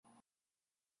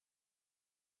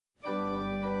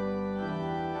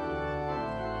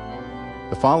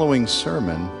The following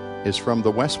sermon is from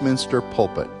the Westminster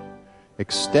pulpit,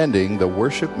 extending the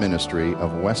worship ministry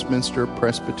of Westminster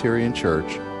Presbyterian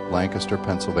Church, Lancaster,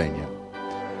 Pennsylvania.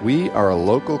 We are a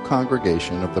local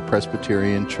congregation of the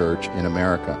Presbyterian Church in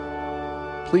America.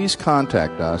 Please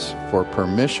contact us for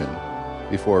permission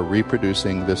before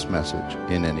reproducing this message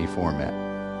in any format.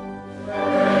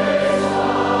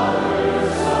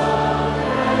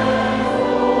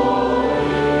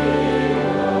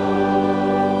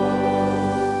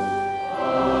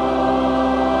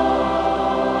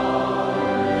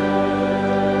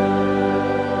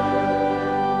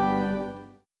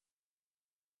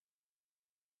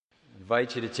 I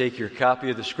invite you to take your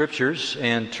copy of the Scriptures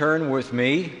and turn with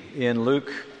me in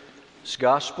Luke's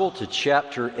Gospel to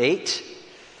chapter 8.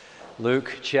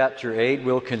 Luke chapter 8.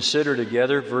 We'll consider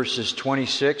together verses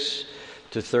 26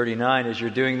 to 39. As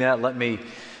you're doing that, let me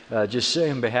just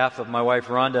say on behalf of my wife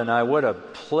Rhonda and I, what a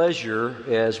pleasure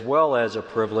as well as a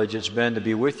privilege it's been to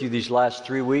be with you these last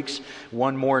 3 weeks,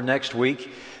 one more next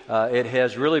week. It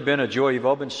has really been a joy. You've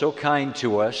all been so kind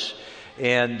to us.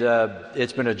 And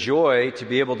it's been a joy to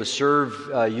be able to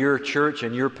serve your church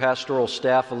and your pastoral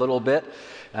staff a little bit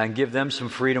and give them some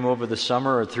freedom over the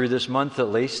summer or through this month at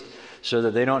least so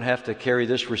that they don't have to carry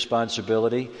this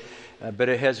responsibility. But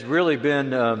it has really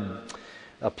been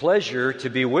a pleasure to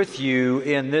be with you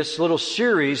in this little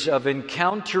series of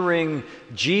encountering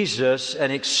Jesus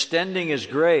and extending His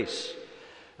grace,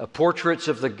 portraits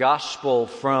of the gospel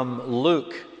from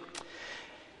Luke.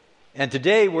 And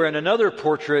today we're in another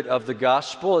portrait of the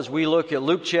gospel as we look at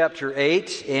Luke chapter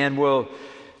 8, and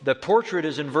the portrait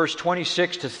is in verse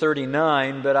 26 to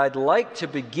 39, but I'd like to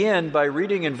begin by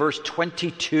reading in verse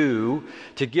 22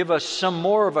 to give us some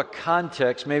more of a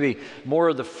context, maybe more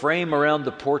of the frame around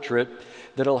the portrait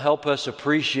that'll help us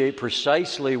appreciate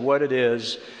precisely what it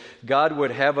is God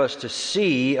would have us to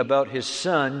see about His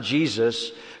Son,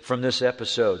 Jesus, from this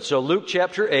episode. So Luke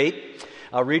chapter 8,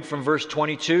 I'll read from verse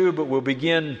 22, but we'll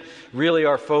begin really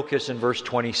our focus in verse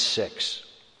 26.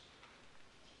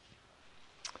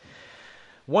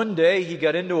 One day he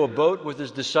got into a boat with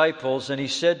his disciples, and he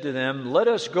said to them, "Let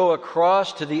us go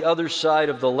across to the other side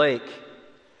of the lake."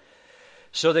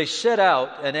 So they set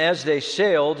out, and as they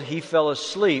sailed, he fell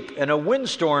asleep, and a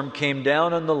windstorm came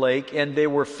down on the lake, and they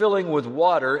were filling with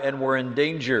water and were in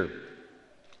danger.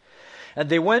 And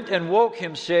they went and woke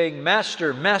him, saying,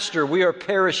 "Master, Master, we are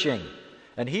perishing."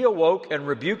 And he awoke and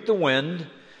rebuked the wind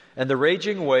and the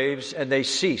raging waves, and they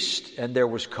ceased, and there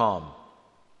was calm.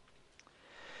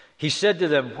 He said to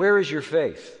them, "Where is your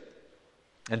faith?"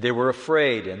 And they were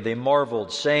afraid, and they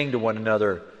marveled, saying to one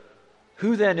another,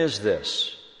 "Who then is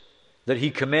this, that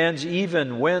he commands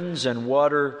even winds and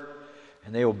water,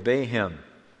 and they obey him?"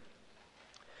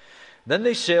 Then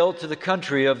they sailed to the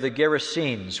country of the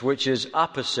Gerasenes, which is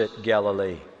opposite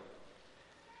Galilee.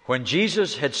 When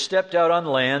Jesus had stepped out on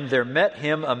land, there met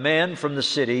him a man from the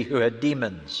city who had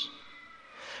demons.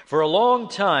 For a long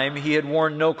time he had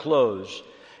worn no clothes,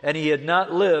 and he had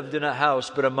not lived in a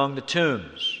house but among the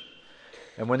tombs.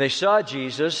 And when they saw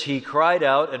Jesus, he cried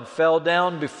out and fell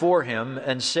down before him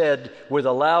and said with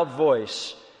a loud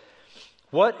voice,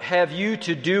 "What have you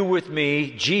to do with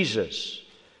me, Jesus,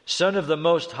 Son of the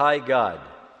Most High God?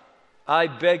 I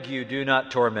beg you, do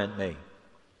not torment me."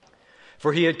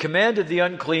 For he had commanded the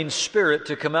unclean spirit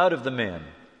to come out of the man.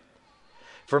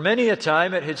 For many a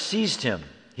time it had seized him.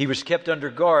 He was kept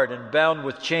under guard and bound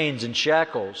with chains and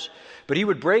shackles. But he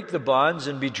would break the bonds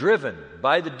and be driven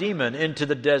by the demon into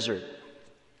the desert.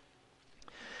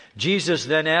 Jesus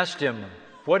then asked him,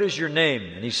 "What is your name?"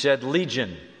 And he said,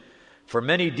 "Legion," for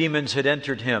many demons had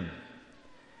entered him.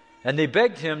 And they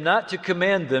begged him not to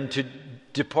command them to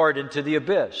depart into the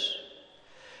abyss.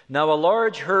 Now a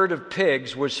large herd of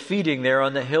pigs was feeding there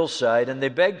on the hillside, and they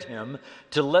begged him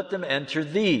to let them enter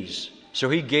these. So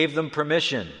he gave them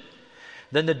permission.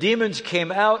 Then the demons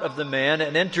came out of the man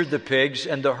and entered the pigs,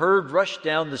 and the herd rushed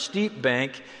down the steep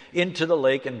bank into the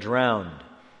lake and drowned.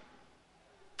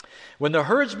 When the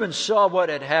herdsmen saw what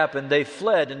had happened, they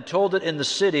fled and told it in the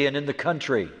city and in the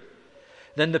country.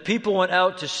 Then the people went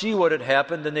out to see what had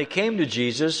happened, and they came to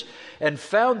Jesus and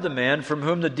found the man from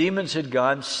whom the demons had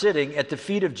gone sitting at the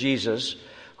feet of Jesus,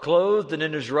 clothed and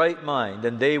in his right mind,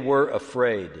 and they were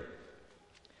afraid.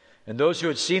 And those who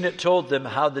had seen it told them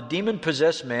how the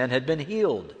demon-possessed man had been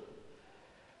healed.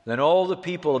 Then all the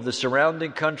people of the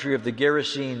surrounding country of the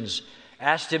Gerasenes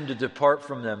asked him to depart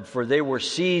from them, for they were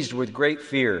seized with great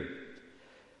fear.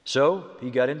 So he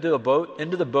got into the boat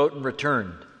and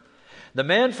returned. The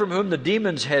man from whom the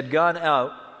demons had gone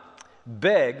out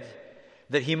begged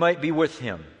that he might be with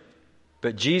him.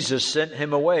 But Jesus sent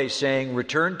him away, saying,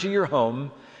 "Return to your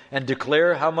home and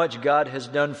declare how much God has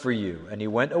done for you." And he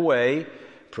went away,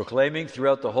 proclaiming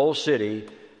throughout the whole city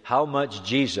how much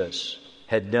Jesus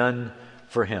had done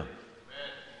for him.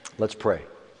 Let's pray.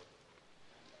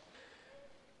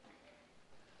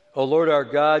 O Lord our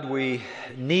God, we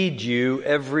need you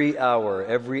every hour.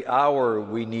 Every hour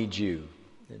we need you.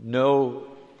 No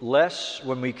less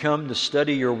when we come to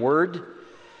study your word,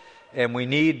 and we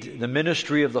need the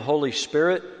ministry of the Holy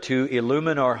Spirit to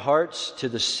illumine our hearts to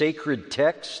the sacred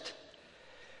text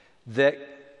that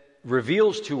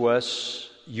reveals to us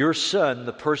your Son,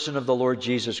 the person of the Lord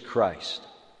Jesus Christ.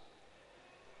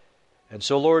 And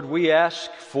so, Lord, we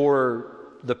ask for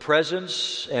the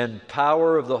presence and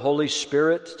power of the Holy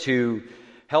Spirit to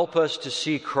help us to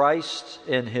see Christ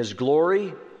in His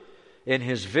glory, in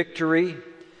His victory.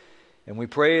 And we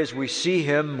pray as we see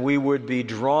Him, we would be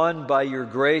drawn by your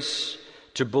grace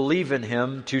to believe in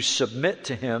Him, to submit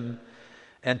to Him,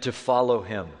 and to follow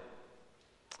Him.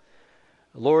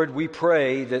 Lord, we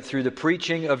pray that through the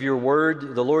preaching of your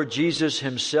word, the Lord Jesus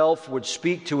Himself would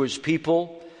speak to His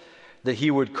people, that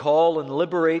He would call and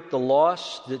liberate the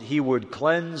lost, that He would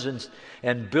cleanse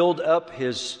and build up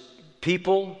His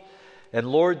people, and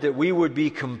Lord, that we would be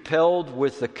compelled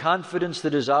with the confidence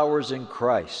that is ours in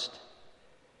Christ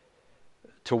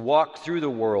to walk through the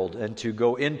world and to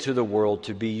go into the world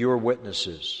to be your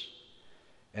witnesses.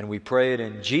 And we pray it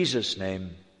in Jesus'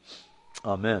 name.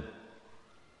 Amen.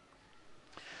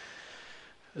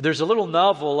 There's a little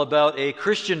novel about a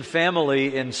Christian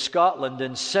family in Scotland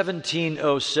in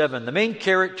 1707. The main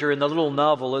character in the little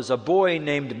novel is a boy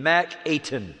named Mac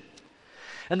Ayton.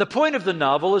 And the point of the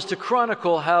novel is to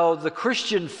chronicle how the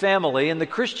Christian family and the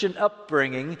Christian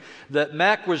upbringing that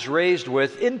Mac was raised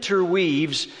with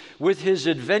interweaves with his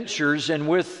adventures and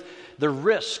with the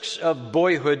risks of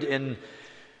boyhood in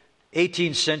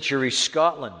 18th century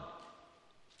Scotland.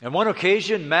 On one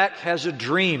occasion, Mac has a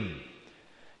dream.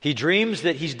 He dreams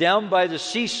that he's down by the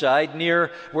seaside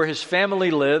near where his family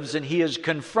lives, and he is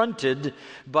confronted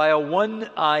by a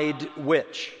one-eyed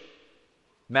witch.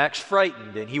 Mac's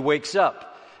frightened, and he wakes up,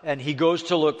 and he goes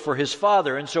to look for his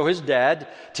father. And so his dad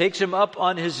takes him up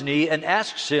on his knee and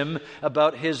asks him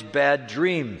about his bad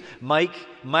dream.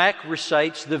 Mac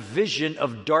recites the vision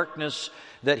of darkness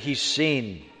that he's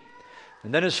seen.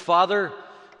 And then his father,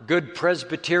 good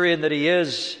Presbyterian that he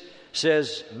is,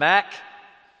 says, "Mac,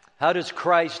 how does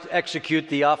Christ execute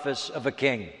the office of a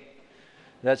king?"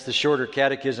 That's the Shorter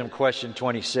Catechism, question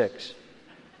 26.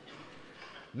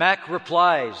 Mac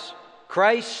replies,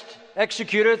 "Christ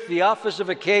executeth the office of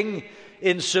a king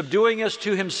in subduing us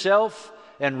to himself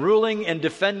and ruling and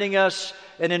defending us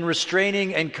and in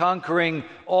restraining and conquering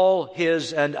all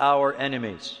his and our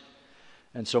enemies."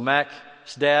 And so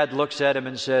Mac's dad looks at him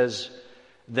and says,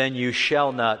 "Then you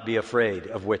shall not be afraid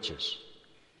of witches."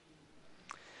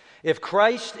 If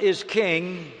Christ is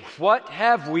king, what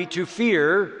have we to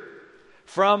fear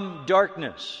from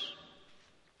darkness?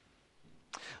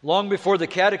 Long before the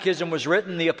Catechism was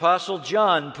written, the Apostle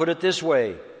John put it this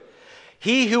way: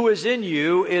 "He who is in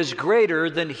you is greater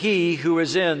than he who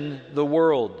is in the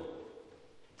world."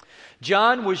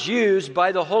 John was used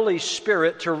by the Holy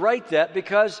Spirit to write that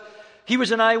because he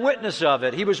was an eyewitness of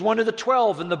it. He was one of the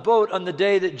 12 in the boat on the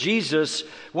day that Jesus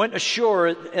went ashore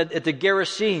at the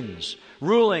Gerasenes,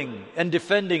 ruling and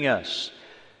defending us,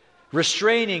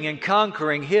 restraining and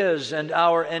conquering his and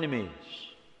our enemies.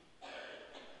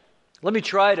 Let me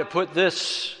try to put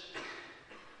this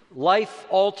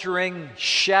life-altering,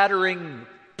 shattering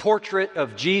portrait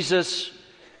of Jesus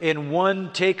in one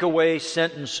takeaway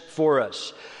sentence for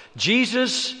us.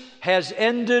 Jesus has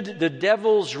ended the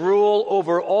devil's rule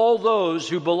over all those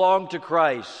who belong to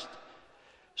Christ,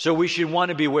 so we should want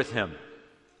to be with him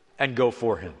and go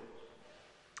for him.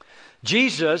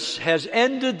 Jesus has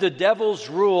ended the devil's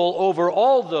rule over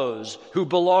all those who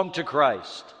belong to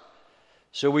Christ,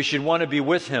 so we should want to be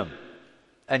with him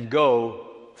and go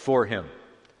for him.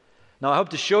 Now, I hope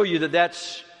to show you that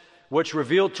that's what's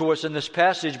revealed to us in this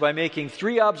passage by making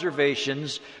three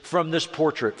observations from this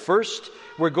portrait. First,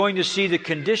 we're going to see the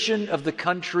condition of the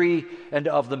country and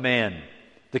of the man.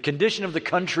 The condition of the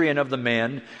country and of the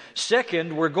man.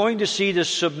 Second, we're going to see the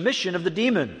submission of the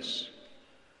demons.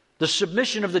 The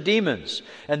submission of the demons.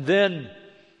 And then,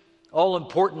 all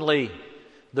importantly,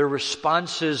 the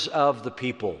responses of the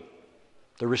people.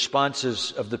 The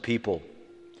responses of the people.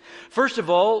 First of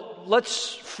all,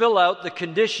 let's fill out the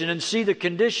condition and see the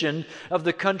condition of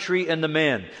the country and the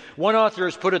man. One author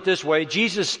has put it this way: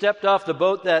 Jesus stepped off the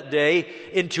boat that day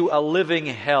into a living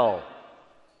hell.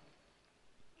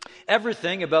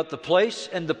 Everything about the place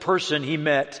and the person he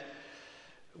met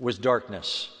was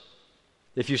darkness.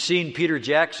 If you've seen Peter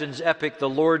Jackson's epic, The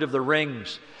Lord of the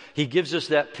Rings, he gives us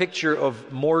that picture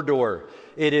of Mordor.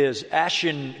 It is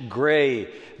ashen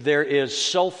gray. There is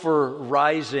sulfur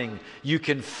rising. You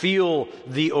can feel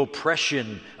the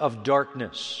oppression of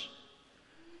darkness.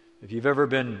 If you've ever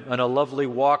been on a lovely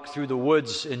walk through the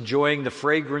woods, enjoying the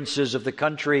fragrances of the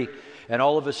country, and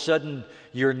all of a sudden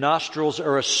your nostrils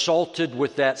are assaulted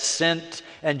with that scent,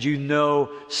 and you know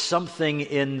something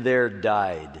in there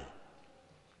died.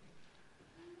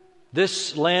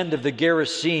 This land of the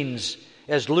Gerasenes,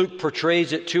 as Luke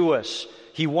portrays it to us,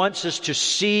 he wants us to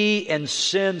see and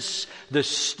sense the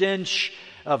stench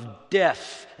of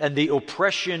death and the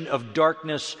oppression of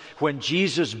darkness when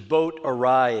Jesus' boat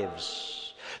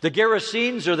arrives. The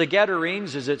Gerasenes, or the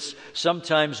Gadarenes as it's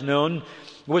sometimes known,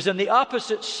 was on the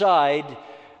opposite side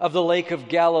of the Lake of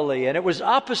Galilee. And it was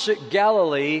opposite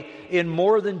Galilee in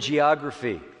more than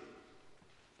geography.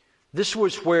 This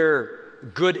was where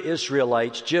good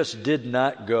Israelites just did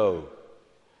not go.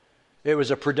 It was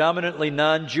a predominantly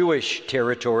non-Jewish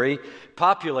territory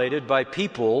populated by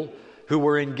people who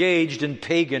were engaged in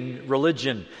pagan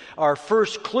religion. Our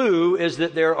first clue is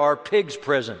that there are pigs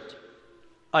present,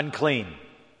 unclean.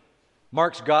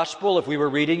 Mark's gospel, if we were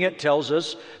reading it, tells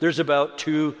us there's about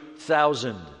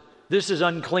 2,000. This is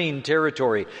unclean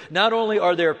territory. Not only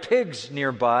are there pigs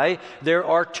nearby, there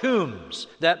are tombs.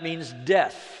 That means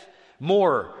death.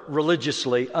 More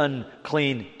religiously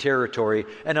unclean territory.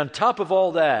 And on top of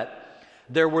all that,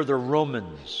 there were the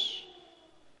Romans.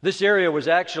 This area was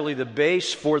actually the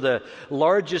base for the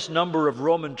largest number of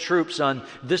Roman troops on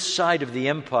this side of the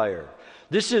empire.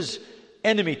 This is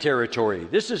enemy territory.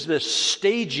 This is the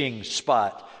staging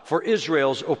spot for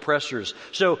Israel's oppressors.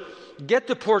 So get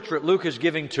the portrait Luke is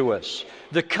giving to us.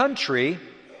 The country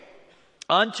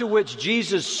onto which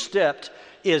Jesus stepped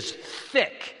is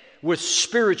thick with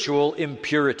spiritual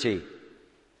impurity,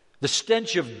 the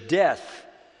stench of death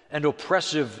and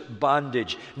oppressive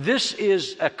bondage. This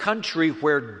is a country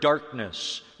where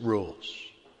darkness rules.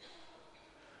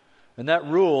 And that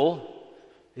rule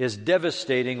is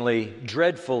devastatingly,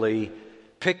 dreadfully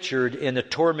pictured in the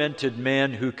tormented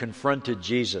man who confronted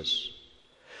Jesus.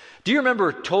 Do you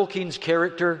remember Tolkien's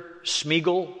character,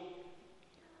 Smeagol?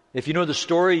 If you know the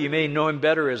story, you may know him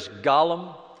better as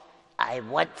Gollum. I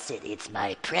wants it, it's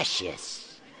my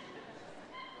precious.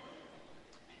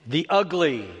 The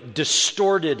ugly,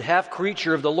 distorted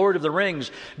half-creature of the Lord of the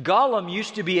Rings. Gollum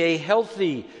used to be a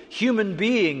healthy human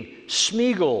being,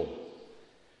 Smeagol.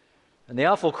 And the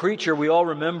awful creature we all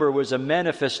remember was a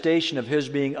manifestation of his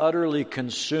being utterly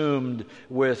consumed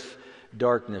with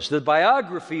darkness. The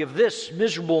biography of this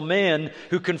miserable man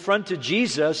who confronted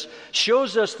Jesus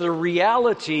shows us the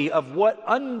reality of what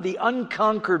the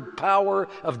unconquered power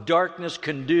of darkness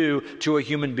can do to a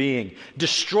human being.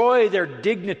 Destroy their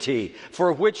dignity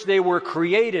for which they were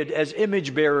created as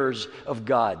image bearers of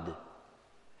God.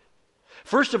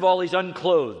 First of all, he's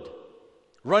unclothed,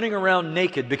 running around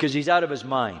naked because he's out of his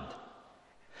mind.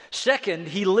 Second,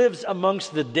 he lives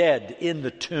amongst the dead in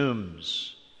the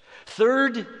tombs.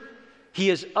 Third, he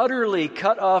is utterly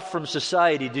cut off from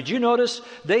society. Did you notice?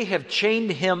 They have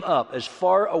chained him up as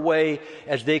far away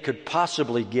as they could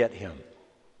possibly get him.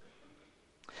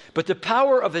 But the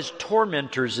power of his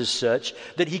tormentors is such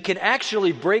that he can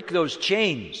actually break those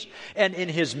chains. And in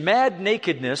his mad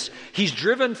nakedness, he's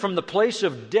driven from the place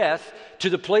of death to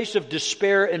the place of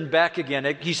despair and back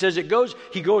again. He says he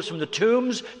goes from the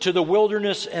tombs to the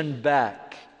wilderness and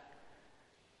back.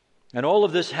 And all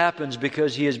of this happens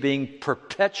because he is being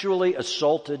perpetually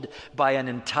assaulted by an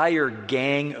entire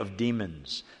gang of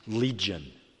demons, legion.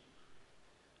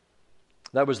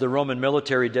 That was the Roman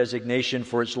military designation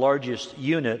for its largest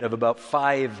unit of about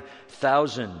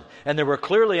 5,000. And there were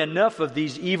clearly enough of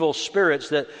these evil spirits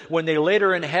that when they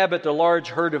later inhabit the large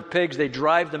herd of pigs, they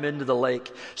drive them into the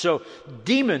lake. So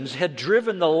demons had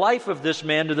driven the life of this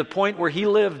man to the point where he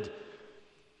lived,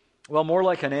 well, more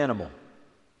like an animal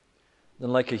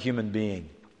than like a human being.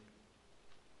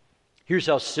 Here's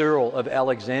how Cyril of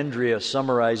Alexandria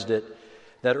summarized it,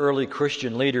 that early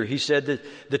Christian leader. He said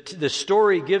that the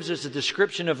story gives us a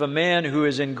description of a man who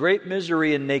is in great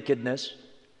misery and nakedness.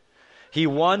 He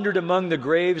wandered among the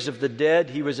graves of the dead.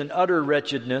 He was in utter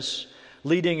wretchedness,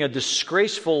 leading a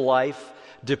disgraceful life,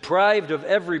 deprived of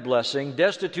every blessing,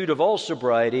 destitute of all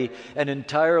sobriety, and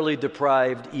entirely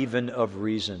deprived even of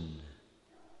reason.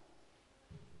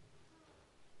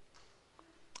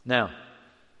 Now,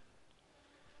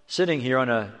 sitting here on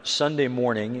a Sunday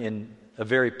morning in a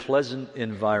very pleasant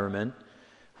environment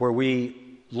where we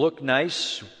look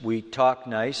nice, we talk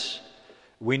nice,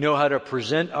 we know how to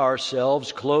present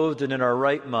ourselves clothed and in our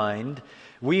right mind,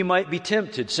 We might be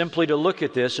tempted simply to look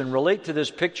at this and relate to this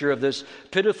picture of this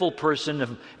pitiful person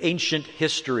of ancient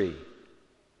history.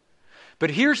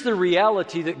 But here's the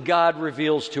reality that God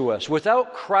reveals to us.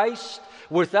 Without Christ,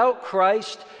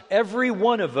 every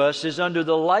one of us is under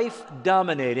the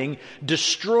life-dominating,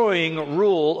 destroying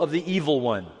rule of the evil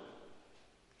one.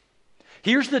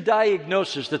 Here's the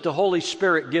diagnosis that the Holy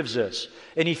Spirit gives us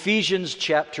in Ephesians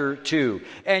chapter 2.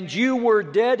 And you were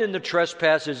dead in the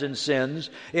trespasses and sins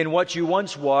in what you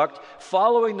once walked,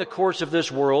 following the course of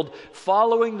this world,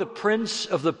 following the prince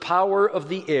of the power of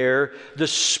the air, the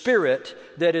spirit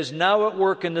that is now at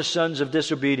work in the sons of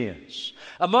disobedience,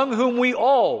 among whom we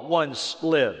all once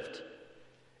lived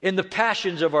in the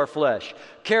passions of our flesh,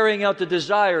 carrying out the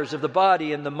desires of the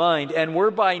body and the mind, and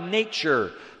were by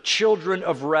nature children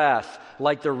of wrath,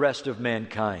 like the rest of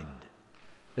mankind.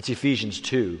 That's Ephesians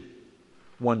 2,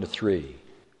 1-3.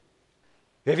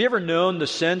 Have you ever known the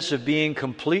sense of being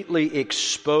completely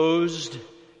exposed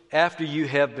after you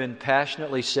have been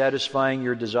passionately satisfying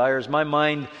your desires? My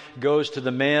mind goes to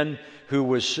the man who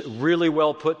was really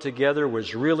well put together,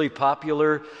 was really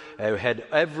popular, had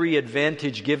every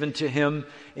advantage given to him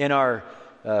in our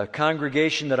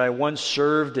congregation that I once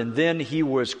served, and then he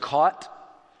was caught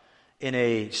in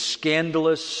a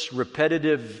scandalous,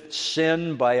 repetitive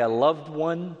sin by a loved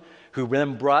one who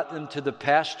then brought them to the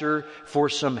pastor for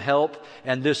some help.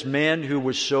 And this man who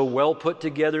was so well put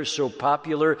together, so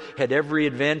popular, had every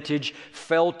advantage,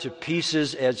 fell to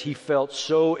pieces as he felt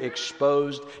so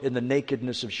exposed in the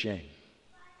nakedness of shame.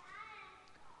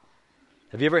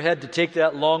 Have you ever had to take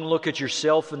that long look at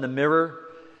yourself in the mirror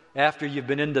after you've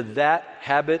been into that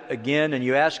habit again, and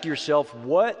you ask yourself,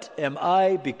 what am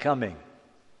I becoming?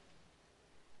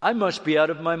 I must be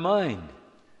out of my mind.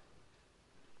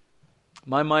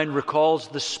 My mind recalls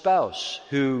the spouse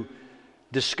who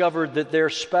discovered that their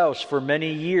spouse for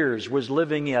many years was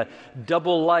living a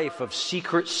double life of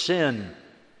secret sin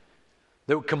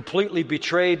that completely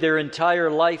betrayed their entire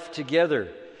life together.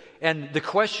 And the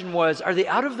question was, are they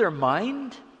out of their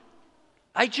mind?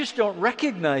 I just don't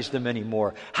recognize them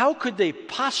anymore. How could they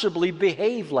possibly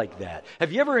behave like that?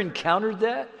 Have you ever encountered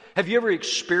that? Have you ever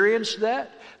experienced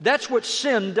that? That's what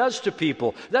sin does to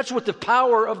people. That's what the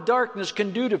power of darkness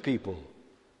can do to people.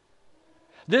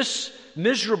 This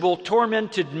miserable,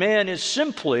 tormented man is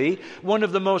simply one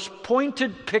of the most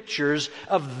pointed pictures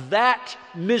of that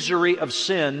misery of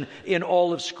sin in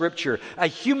all of Scripture. A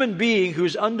human being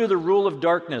who's under the rule of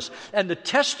darkness. And the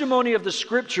testimony of the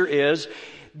Scripture is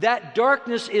that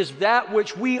darkness is that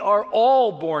which we are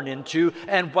all born into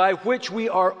and by which we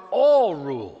are all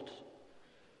ruled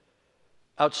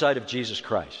outside of Jesus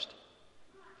Christ.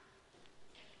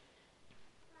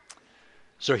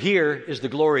 So here is the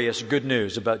glorious good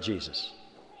news about Jesus.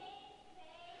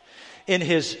 In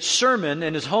his sermon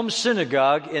in his home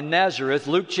synagogue in Nazareth,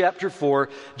 Luke chapter 4,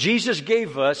 Jesus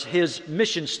gave us his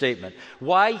mission statement,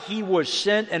 why he was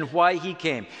sent and why he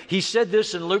came. He said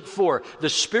this in Luke 4, "The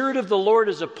Spirit of the Lord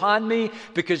is upon me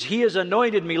because he has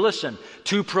anointed me," listen,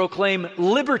 "to proclaim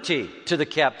liberty to the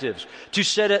captives, to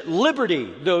set at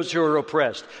liberty those who are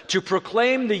oppressed, to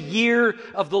proclaim the year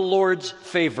of the Lord's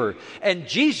favor." And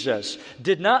Jesus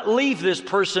did not leave this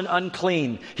person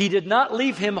unclean. He did not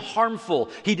leave him harmful.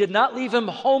 He did not leave him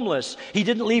homeless. He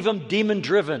didn't leave him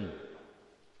demon-driven.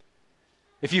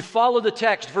 If you follow the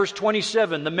text, verse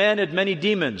 27, the man had many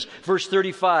demons. Verse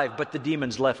 35, but the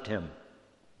demons left him.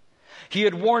 He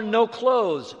had worn no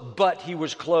clothes, but he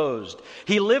was clothed.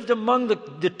 He lived among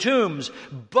the tombs,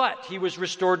 but he was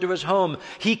restored to his home.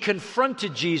 He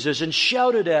confronted Jesus and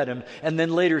shouted at him, and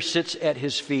then later sits at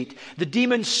his feet. The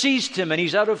demon seized him, and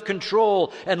he's out of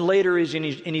control, and later he's in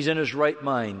his right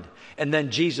mind. And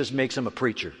then Jesus makes him a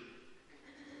preacher.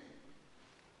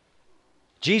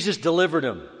 Jesus delivered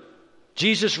him.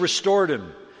 Jesus restored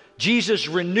him. Jesus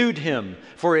renewed him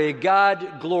for a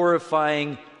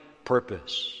God-glorifying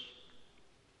purpose.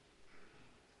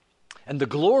 And the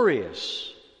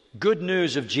glorious good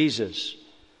news of Jesus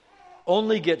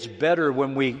only gets better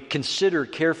when we consider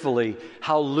carefully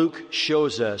how Luke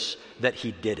shows us that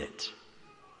he did it.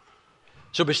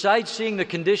 So besides seeing the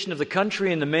condition of the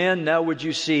country and the man, now would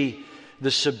you see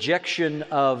the subjection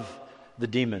of the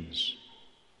demons?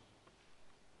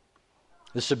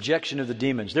 The subjection of the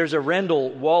demons. There's a Randall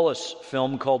Wallace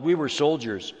film called We Were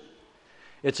Soldiers.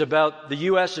 It's about the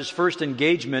U.S.'s first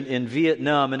engagement in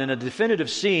Vietnam, and in a definitive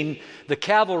scene, the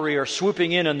cavalry are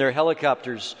swooping in on their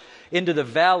helicopters into the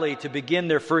valley to begin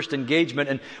their first engagement.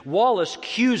 And Wallace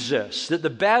cues us that the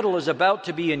battle is about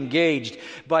to be engaged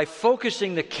by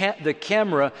focusing the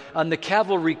camera on the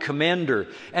cavalry commander.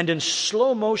 And in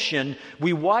slow motion,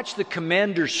 we watch the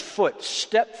commander's foot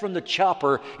step from the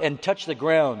chopper and touch the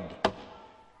ground.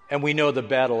 and we know the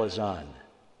battle is on.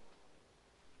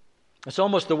 It's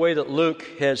almost the way that Luke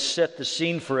has set the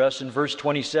scene for us in verse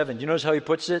 27. Do you notice how he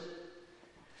puts it?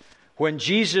 When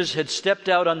Jesus had stepped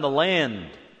out on the land,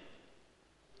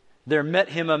 there met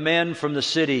him a man from the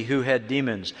city who had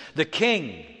demons. The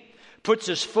king puts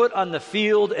his foot on the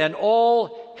field, and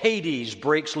all Hades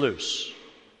breaks loose.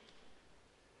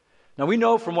 Now we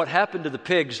know from what happened to the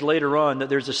pigs later on that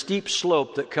there's a steep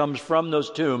slope that comes from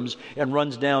those tombs and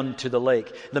runs down to the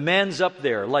lake. The man's up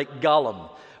there like Gollum,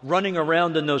 running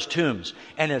around in those tombs.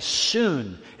 And as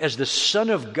soon as the Son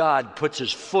of God puts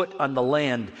his foot on the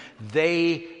land,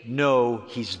 they know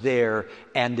he's there,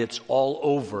 and it's all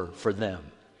over for them.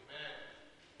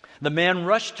 The man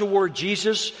rushed toward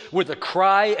Jesus with a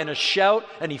cry and a shout,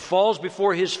 and he falls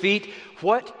before his feet.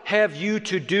 What have you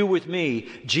to do with me,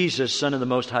 Jesus, Son of the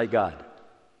Most High God?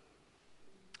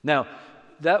 Now,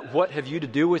 that "what have you to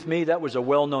do with me," that was a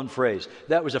well-known phrase.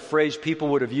 That was a phrase people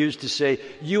would have used to say,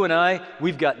 you and I,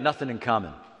 we've got nothing in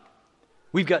common.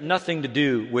 We've got nothing to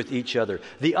do with each other.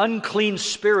 The unclean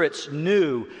spirits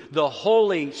knew the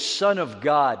Holy Son of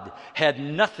God had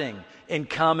nothing in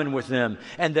common with them,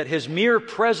 and that his mere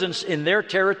presence in their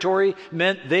territory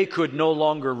meant they could no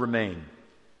longer remain.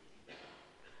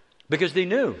 Because they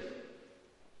knew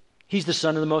he's the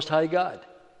Son of the Most High God.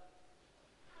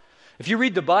 If you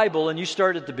read the Bible and you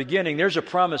start at the beginning, there's a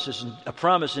promise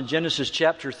in Genesis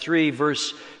chapter 3,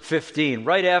 verse 15.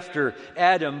 Right after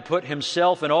Adam put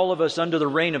himself and all of us under the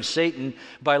reign of Satan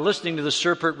by listening to the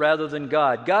serpent rather than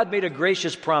God, God made a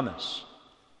gracious promise.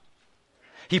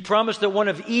 He promised that one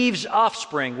of Eve's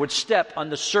offspring would step on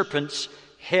the serpent's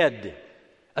head,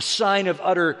 a sign of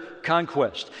utter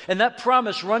conquest. And that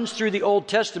promise runs through the Old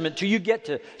Testament till you get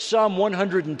to Psalm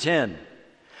 110.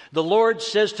 The Lord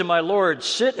says to my Lord,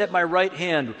 sit at my right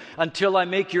hand until I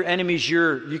make your enemies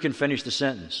you can finish the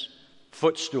sentence,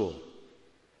 footstool.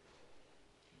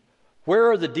 Where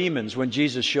are the demons when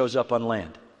Jesus shows up on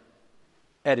land?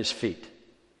 At his feet.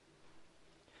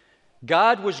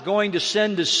 God was going to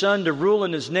send his Son to rule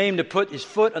in his name, to put his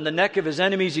foot on the neck of his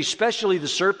enemies, especially the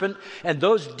serpent. And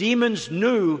those demons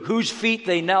knew whose feet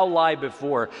they now lie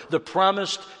before, the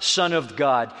promised Son of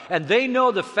God. And they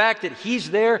know the fact that he's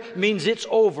there means it's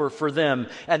over for them.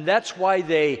 And that's why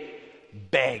they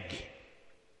beg.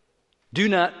 Do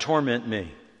not torment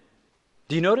me.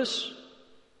 Do you notice?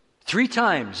 3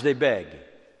 times they beg.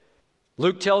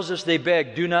 Luke tells us they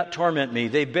beg, do not torment me.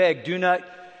 They beg, do not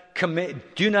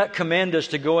command us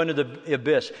to go into the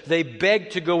abyss. They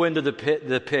beg to go into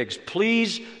the pigs.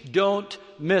 Please don't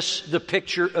miss the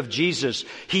picture of Jesus.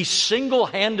 He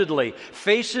single-handedly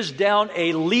faces down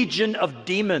a legion of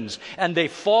demons, and they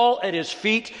fall at his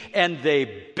feet and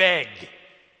they beg.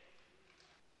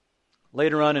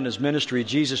 Later on in his ministry,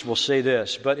 Jesus will say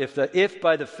this, but if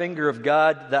by the finger of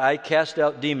God that I cast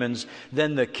out demons,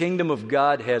 then the kingdom of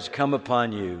God has come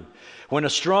upon you. When a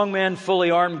strong man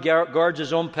fully armed guards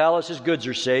his own palace, his goods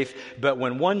are safe. But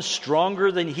when one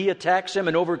stronger than he attacks him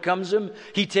and overcomes him,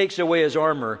 he takes away his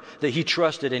armor that he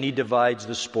trusted and he divides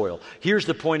the spoil. Here's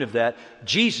the point of that.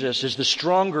 Jesus is the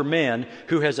stronger man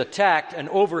who has attacked and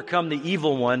overcome the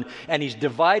evil one, and he's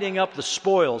dividing up the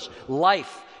spoils,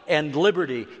 life and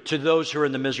liberty, to those who are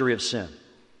in the misery of sin.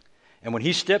 And when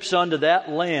he steps onto that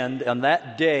land on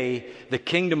that day, the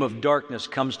kingdom of darkness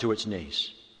comes to its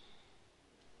knees.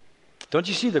 Don't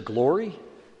you see the glory?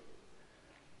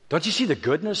 Don't you see the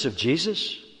goodness of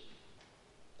Jesus?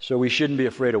 So we shouldn't be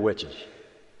afraid of witches.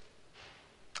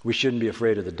 We shouldn't be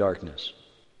afraid of the darkness.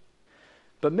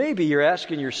 But maybe you're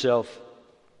asking yourself,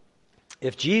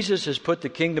 if Jesus has put the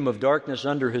kingdom of darkness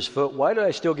under his foot, why do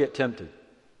I still get tempted?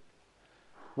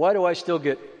 Why do I still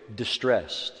get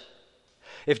distressed?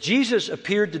 If Jesus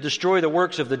appeared to destroy the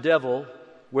works of the devil,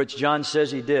 which John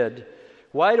says he did,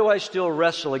 why do I still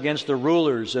wrestle against the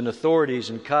rulers and authorities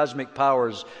and cosmic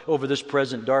powers over this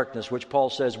present darkness, which Paul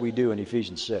says we do in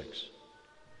Ephesians 6?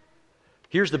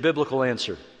 Here's the biblical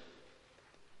answer.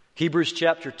 Hebrews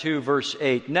chapter 2, verse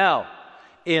 8. Now,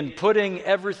 in putting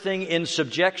everything in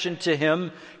subjection to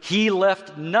him, he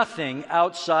left nothing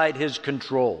outside his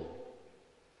control.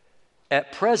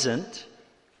 At present,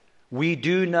 we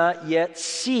do not yet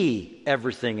see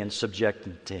everything in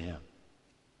subjection to him.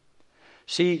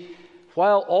 See,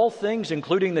 while all things,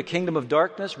 including the kingdom of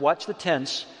darkness, watch the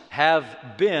tense, have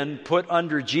been put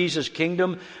under Jesus'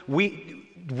 kingdom, we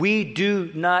do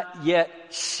not yet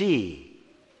see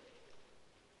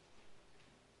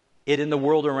it in the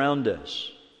world around us.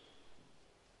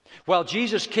 While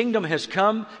Jesus' kingdom has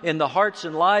come in the hearts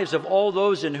and lives of all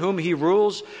those in whom He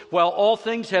rules, while all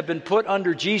things have been put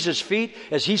under Jesus' feet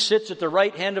as He sits at the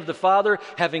right hand of the Father,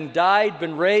 having died,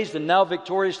 been raised, and now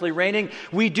victoriously reigning,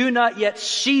 we do not yet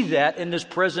see that in this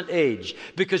present age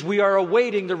because we are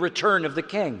awaiting the return of the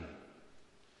King.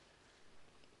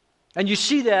 And you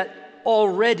see that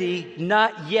already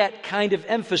not yet kind of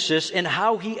emphasis in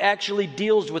how He actually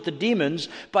deals with the demons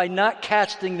by not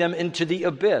casting them into the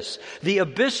abyss. The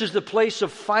abyss is the place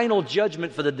of final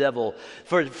judgment for the devil,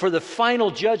 for the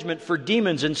final judgment for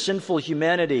demons and sinful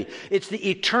humanity. It's the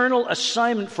eternal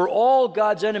assignment for all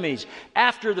God's enemies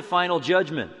after the final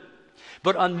judgment.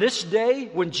 But on this day,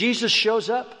 when Jesus shows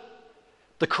up,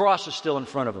 the cross is still in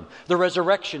front of Him. The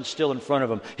resurrection is still in front of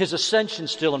Him. His ascension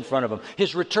is still in front of Him.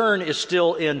 His return is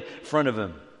still in front of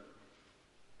Him.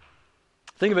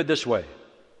 Think of it this way.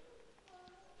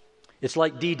 It's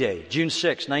like D-Day, June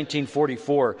 6,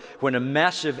 1944, when a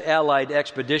massive Allied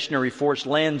expeditionary force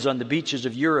lands on the beaches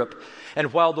of Europe.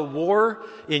 And while the war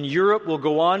in Europe will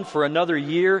go on for another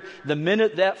year, the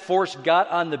minute that force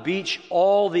got on the beach,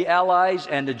 all the Allies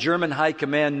and the German High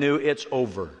Command knew it's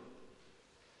over.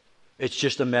 It's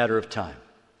just a matter of time.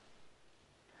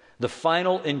 The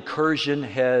final incursion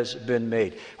has been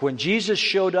made. When Jesus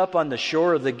showed up on the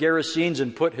shore of the Gerasenes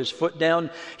and put His foot down,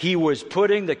 He was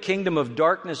putting the kingdom of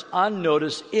darkness on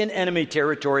notice in enemy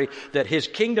territory that His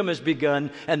kingdom has begun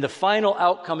and the final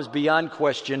outcome is beyond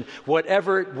question,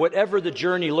 whatever the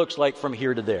journey looks like from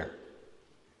here to there.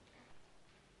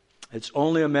 It's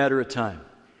only a matter of time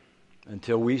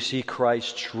until we see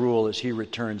Christ's rule as He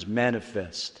returns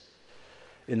manifest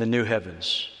in the new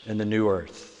heavens and the new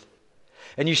earth.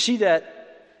 And you see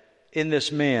that in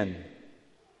this man.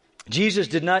 Jesus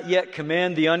did not yet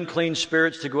command the unclean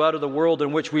spirits to go out of the world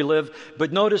in which we live,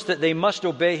 but notice that they must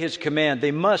obey His command.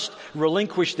 They must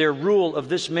relinquish their rule of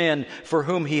this man for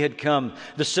whom He had come.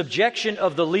 The subjection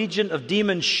of the legion of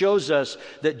demons shows us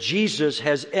that Jesus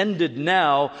has ended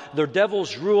now the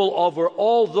devil's rule over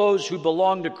all those who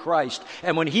belong to Christ.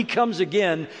 And when He comes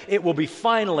again, it will be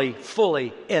finally,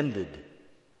 fully ended.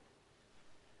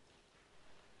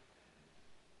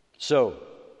 So,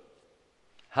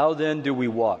 how then do we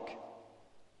walk?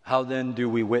 How then do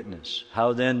we witness?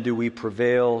 How then do we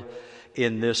prevail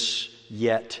in this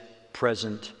yet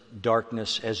present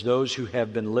darkness as those who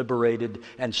have been liberated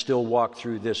and still walk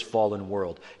through this fallen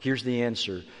world? Here's the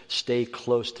answer. Stay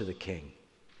close to the King.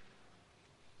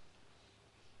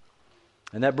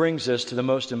 And that brings us to the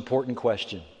most important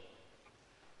question.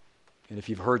 And if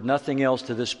you've heard nothing else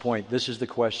to this point, this is the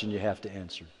question you have to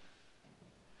answer.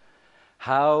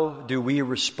 How do we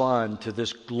respond to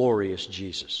this glorious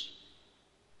Jesus?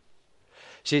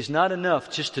 See, it's not enough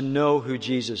just to know who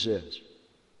Jesus is.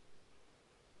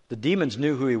 The demons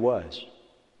knew who He was.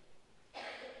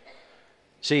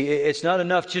 See, it's not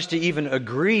enough just to even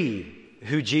agree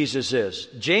who Jesus is.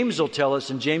 James will tell us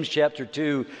in James chapter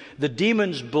 2, the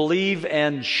demons believe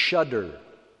and shudder.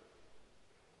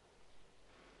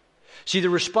 See,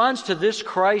 the response to this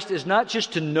Christ is not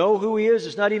just to know who He is.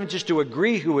 It's not even just to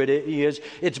agree who He is.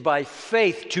 It's by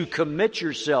faith to commit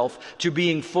yourself to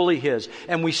being fully His.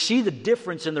 And we see the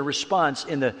difference in the response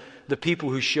in the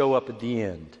people who show up at the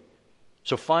end.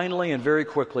 So finally and very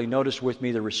quickly, notice with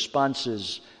me the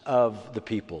responses of the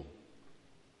people.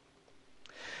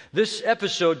 This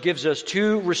episode gives us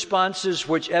two responses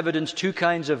which evidence two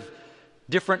kinds of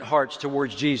different hearts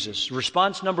towards Jesus.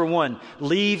 Response number one,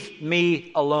 leave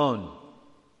me alone.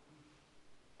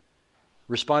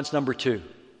 Response number two,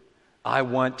 I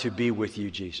want to be with you,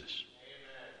 Jesus.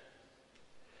 Amen.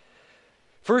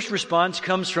 First response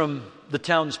comes from the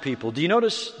townspeople. Do you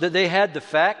notice that they had the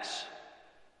facts?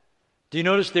 Do you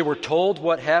notice they were told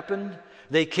what happened?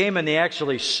 They came and they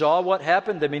actually saw what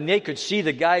happened. I mean, they could see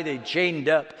the guy they chained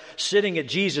up sitting at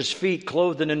Jesus' feet,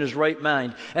 clothed and in his right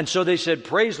mind. And so they said,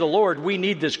 praise the Lord, we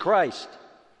need this Christ.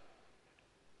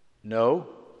 No.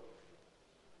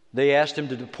 They asked Him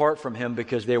to depart from Him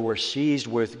because they were seized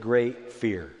with great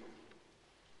fear.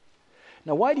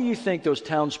 Now, why do you think those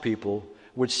townspeople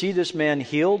would see this man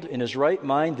healed in his right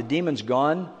mind, the demons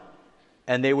gone,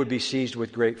 and they would be seized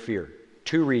with great fear?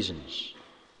 Two reasons.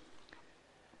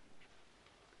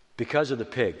 Because of the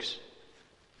pigs.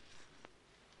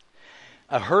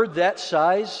 A herd that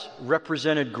size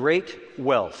represented great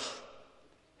wealth.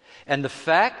 And the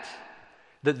fact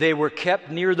that they were kept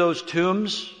near those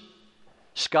tombs,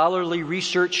 scholarly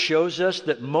research shows us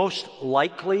that most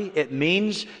likely it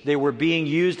means they were being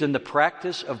used in the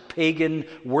practice of pagan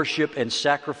worship and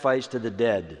sacrifice to the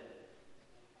dead.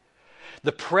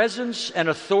 The presence and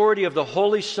authority of the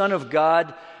Holy Son of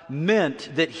God meant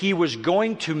that he was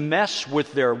going to mess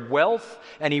with their wealth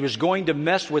and he was going to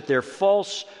mess with their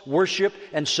false worship,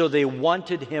 and so they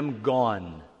wanted him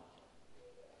gone.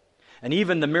 And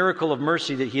even the miracle of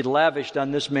mercy that he lavished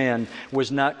on this man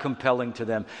was not compelling to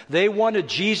them. They wanted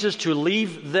Jesus to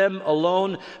leave them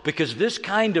alone because this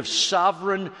kind of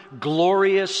sovereign,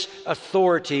 glorious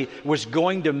authority was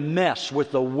going to mess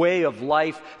with the way of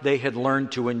life they had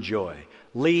learned to enjoy.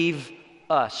 Leave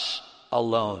us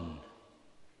alone.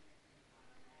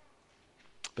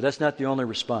 But that's not the only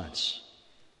response.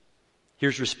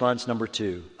 Here's response number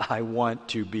 2. I want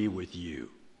to be with you.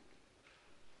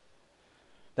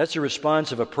 That's the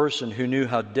response of a person who knew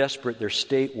how desperate their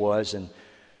state was, and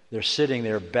they're sitting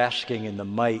there basking in the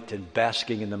might and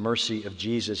basking in the mercy of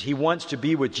Jesus. He wants to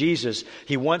be with Jesus.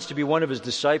 He wants to be one of his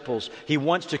disciples. He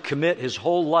wants to commit his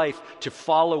whole life to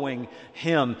following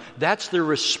him. That's the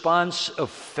response of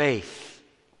faith.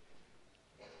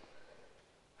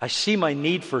 I see my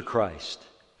need for Christ.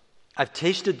 I've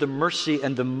tasted the mercy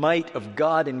and the might of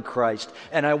God in Christ,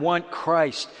 and I want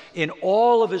Christ in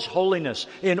all of his holiness,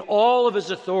 in all of his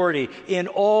authority, in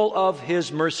all of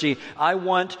his mercy. I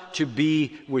want to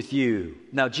be with you.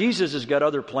 Now, Jesus has got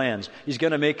other plans. He's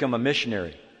going to make him a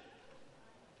missionary.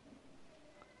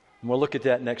 And we'll look at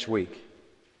that next week.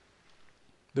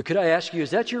 But could I ask you,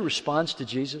 is that your response to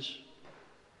Jesus?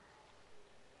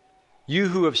 You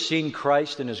who have seen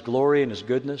Christ in his glory and his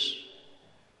goodness,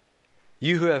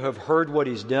 you who have heard what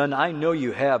he's done, I know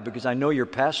you have because I know your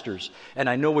pastors and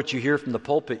I know what you hear from the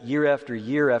pulpit year after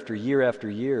year after year after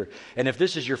year. And if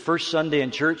this is your first Sunday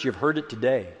in church, you've heard it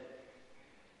today.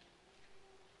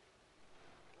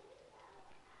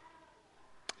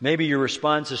 Maybe your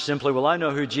response is simply, well, I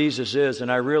know who Jesus is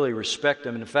and I really respect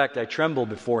him. In fact, I tremble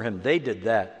before him. They did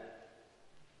that.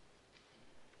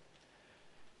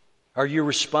 Are you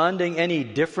responding any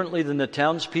differently than the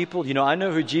townspeople? You know, I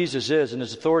know who Jesus is, and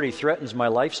his authority threatens my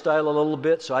lifestyle a little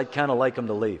bit, so I'd kind of like him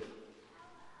to leave.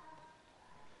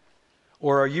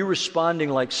 Or are you responding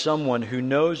like someone who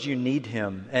knows you need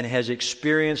him and has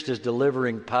experienced his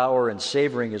delivering power and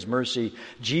savoring his mercy?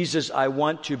 Jesus, I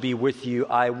want to be with you.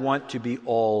 I want to be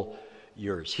all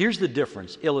yours. Here's the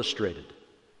difference, illustrated.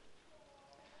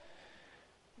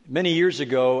 Many years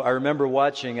ago, I remember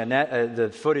watching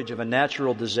the footage of a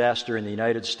natural disaster in the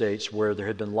United States where there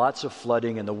had been lots of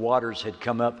flooding and the waters had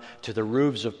come up to the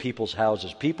roofs of people's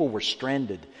houses. People were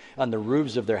stranded on the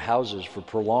roofs of their houses for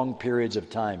prolonged periods of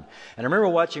time. And I remember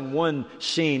watching one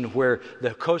scene where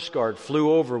the Coast Guard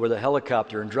flew over with a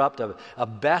helicopter and dropped a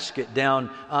basket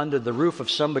down onto the roof of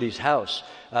somebody's house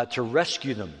to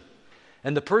rescue them.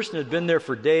 And the person had been there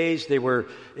for days. They were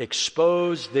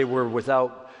exposed. They were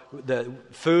without the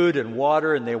food and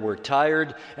water, and they were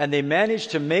tired, and they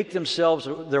managed to make themselves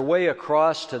their way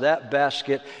across to that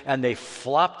basket, and they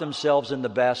flopped themselves in the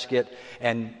basket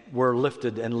and were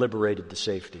lifted and liberated to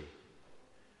safety.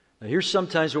 Now, here's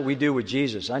sometimes what we do with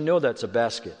Jesus. I know that's a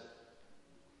basket.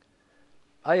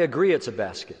 I agree it's a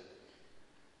basket,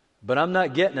 but I'm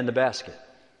not getting in the basket.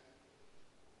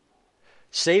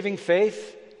 Saving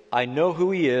faith, I know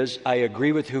who he is, I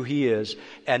agree with who he is,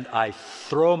 and I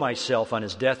throw myself on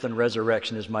his death and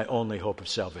resurrection as my only hope of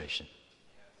salvation.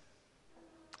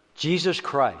 Jesus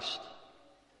Christ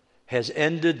has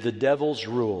ended the devil's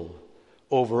rule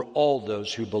over all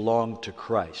those who belong to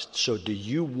Christ. So do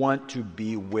you want to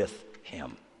be with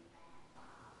him?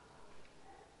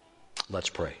 Let's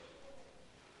pray.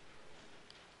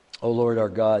 O Lord our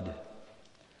God,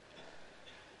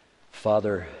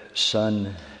 Father,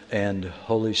 Son, and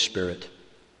Holy Spirit,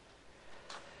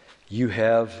 you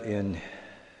have in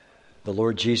the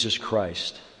Lord Jesus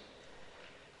Christ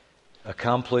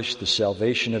accomplished the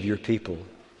salvation of your people.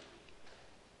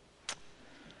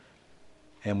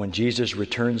 And when Jesus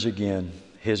returns again,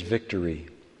 his victory,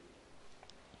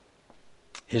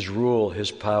 his rule,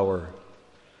 his power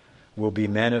will be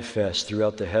manifest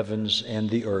throughout the heavens and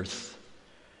the earth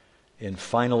in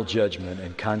final judgment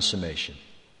and consummation.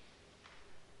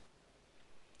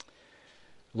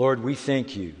 Lord, we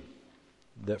thank you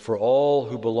that for all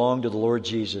who belong to the Lord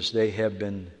Jesus, they have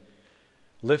been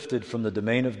lifted from the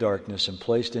domain of darkness and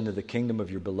placed into the kingdom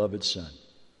of your beloved Son.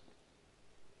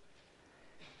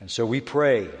 And so we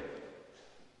pray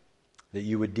that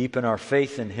you would deepen our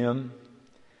faith in him,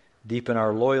 deepen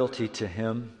our loyalty to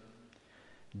him,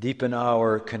 deepen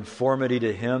our conformity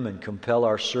to him, and compel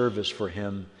our service for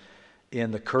him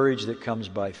in the courage that comes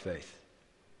by faith.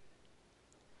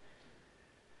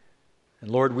 And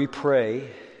Lord, we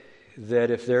pray that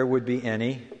if there would be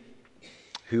any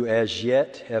who as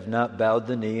yet have not bowed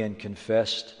the knee and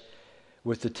confessed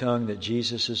with the tongue that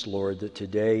Jesus is Lord, that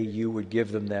today you would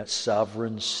give them that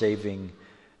sovereign, saving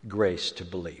grace to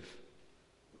believe.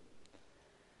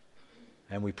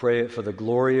 And we pray it for the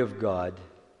glory of God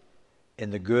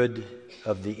and the good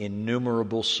of the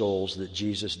innumerable souls that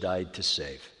Jesus died to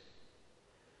save.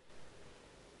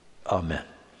 Amen.